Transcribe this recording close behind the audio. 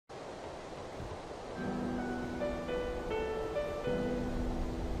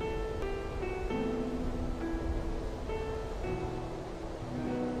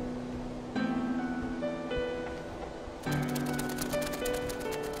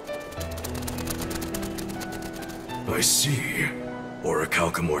I see.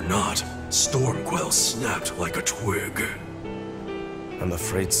 Orichalcum or not, Stormquell snapped like a twig. I'm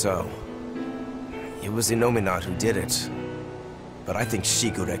afraid so. It was Innominat who did it. But I think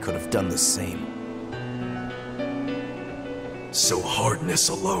Shigure could have done the same. So hardness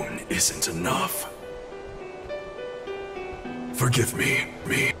alone isn't enough. Forgive me.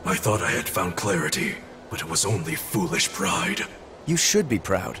 I thought I had found clarity, but it was only foolish pride. You should be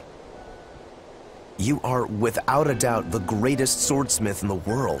proud. You are, without a doubt, the greatest swordsmith in the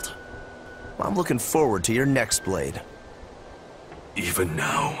world. I'm looking forward to your next blade. Even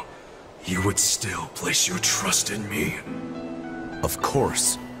now, you would still place your trust in me? Of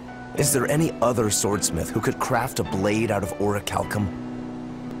course. Is there any other swordsmith who could craft a blade out of Orichalcum?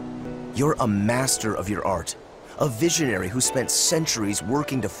 You're a master of your art. A visionary who spent centuries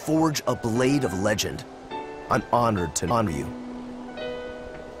working to forge a blade of legend. I'm honored to honor you.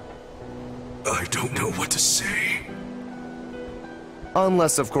 I don't know what to say.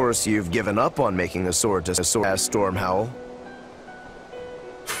 Unless, of course, you've given up on making a sword to ask Stormhowl.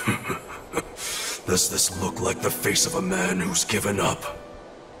 Does this look like the face of a man who's given up?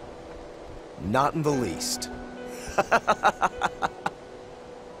 Not in the least.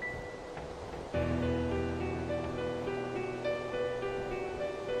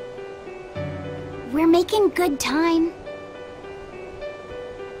 We're making good time.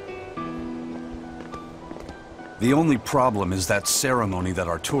 The only problem is that ceremony that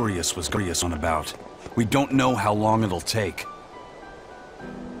Artorius was curious on about. We don't know how long it'll take.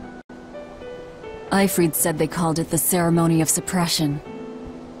 Ifrid said they called it the Ceremony of Suppression.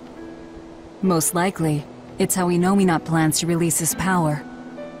 Most likely, it's how Innominat plans to release his power.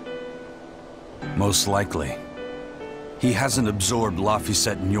 Most likely. He hasn't absorbed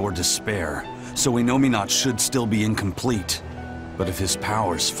Laphicet in your despair, so Innominat should still be incomplete. But if his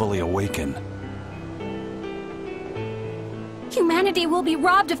powers fully awaken... Humanity will be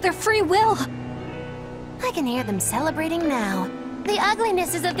robbed of their free will! I can hear them celebrating now. The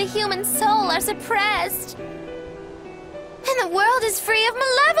uglinesses of the human soul are suppressed. And the world is free of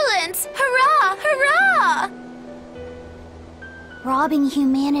malevolence! Hurrah! Hurrah! Robbing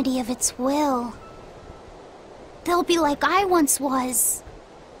humanity of its will. They'll be like I once was.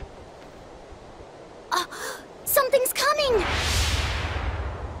 Something's coming!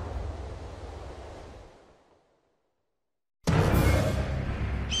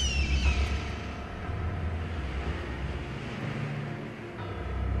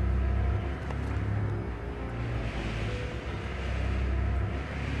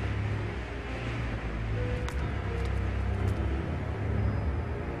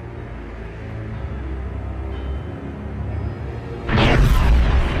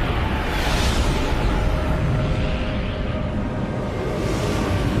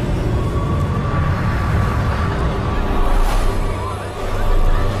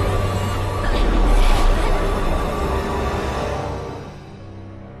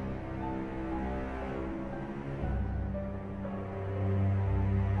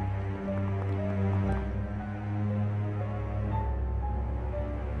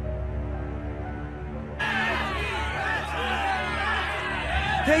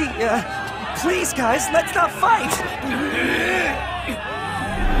 Hey, please guys, let's not fight!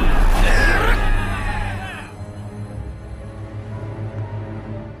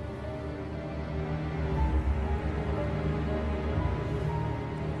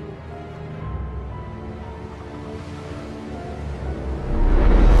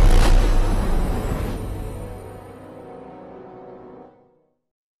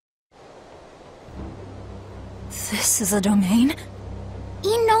 This is a domain?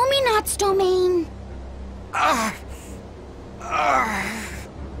 Innominat's domain!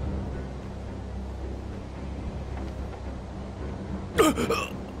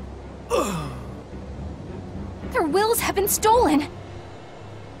 Their wills have been stolen!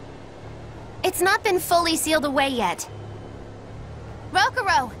 It's not been fully sealed away yet.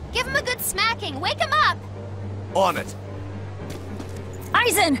 Rokuro, give him a good smacking! Wake him up! On it!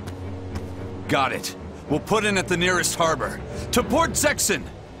 Aizen! Got it. We'll put in at the nearest harbor. To Port Zexen!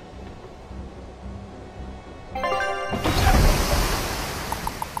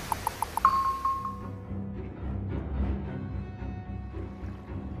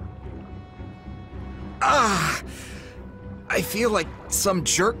 I feel like some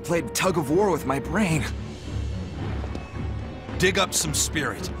jerk played tug-of-war with my brain. Dig up some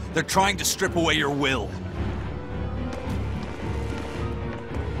spirit. They're trying to strip away your will.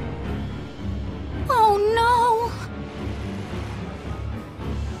 Oh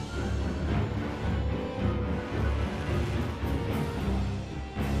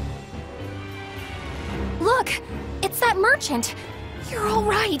no! Look! It's that merchant. You're all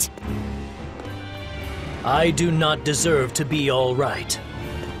right. I do not deserve to be all right.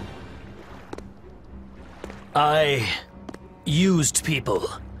 I used people,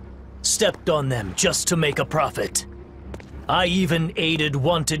 stepped on them just to make a profit. I even aided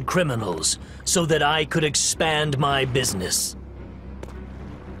wanted criminals so that I could expand my business.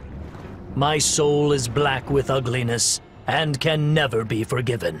 My soul is black with ugliness and can never be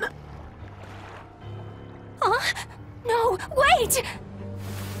forgiven. No, wait!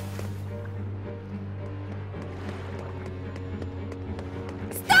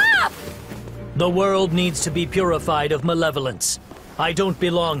 Stop! The world needs to be purified of malevolence. I don't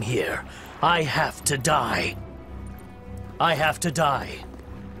belong here. I have to die. I have to die.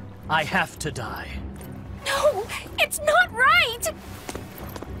 I have to die. No, it's not right!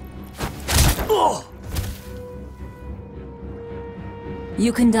 Oh!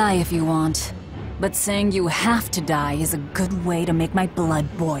 You can die if you want, but saying you have to die is a good way to make my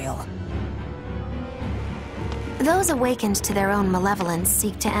blood boil. Those awakened to their own malevolence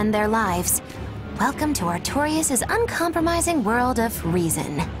seek to end their lives. Welcome to Artorias' uncompromising world of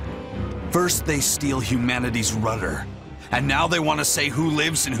reason. First they steal humanity's rudder, and now they want to say who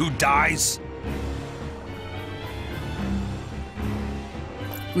lives and who dies?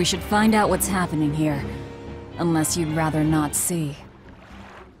 We should find out what's happening here, unless you'd rather not see.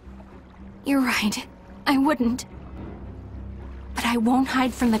 You're right. I wouldn't. But I won't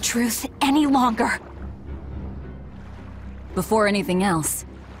hide from the truth any longer. Before anything else,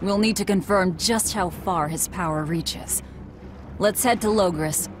 we'll need to confirm just how far his power reaches. Let's head to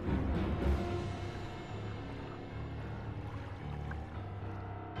Logris.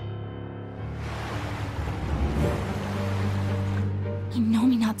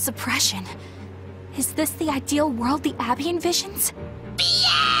 Innominat suppression. Is this the ideal world the Abbey envisions?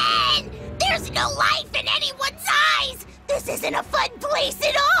 Bien! There's no life in anyone's eyes! This isn't a fun place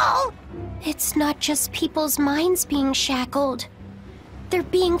at all! It's not just people's minds being shackled. They're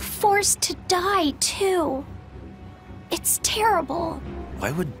being forced to die, too. It's terrible.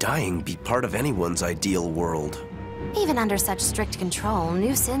 Why would dying be part of anyone's ideal world? Even under such strict control,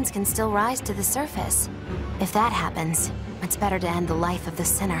 new sins can still rise to the surface. If that happens, it's better to end the life of the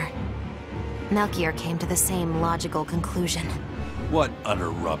sinner. Melchior came to the same logical conclusion. What utter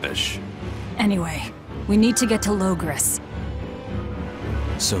rubbish. Anyway, we need to get to Logris.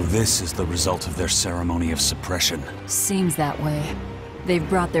 So this is the result of their ceremony of suppression. Seems that way. They've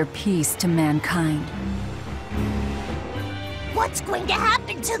brought their peace to mankind. What's going to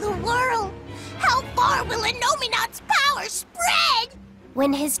happen to the world? How far will Innominat's power spread?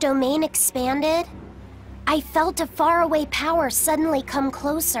 When his domain expanded, I felt a faraway power suddenly come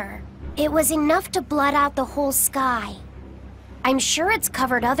closer. It was enough to blot out the whole sky. I'm sure it's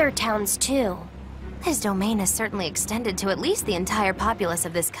covered other towns too. His domain has certainly extended to at least the entire populace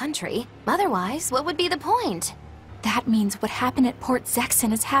of this country. Otherwise, what would be the point? That means what happened at Port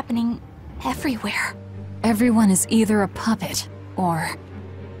Zexen is happening everywhere. Everyone is either a puppet, or...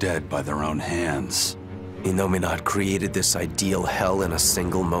 Dead by their own hands. Innominat created this ideal hell in a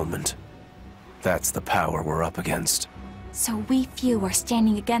single moment. That's the power we're up against. So we few are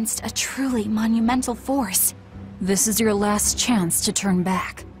standing against a truly monumental force. This is your last chance to turn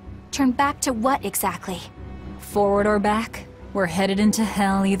back. Turn back to what exactly? Forward or back, we're headed into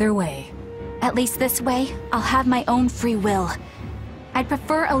hell either way. At least this way, I'll have my own free will. I'd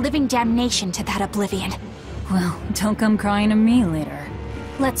prefer a living damnation to that oblivion. Well, don't come crying to me later.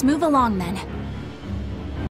 Let's move along then.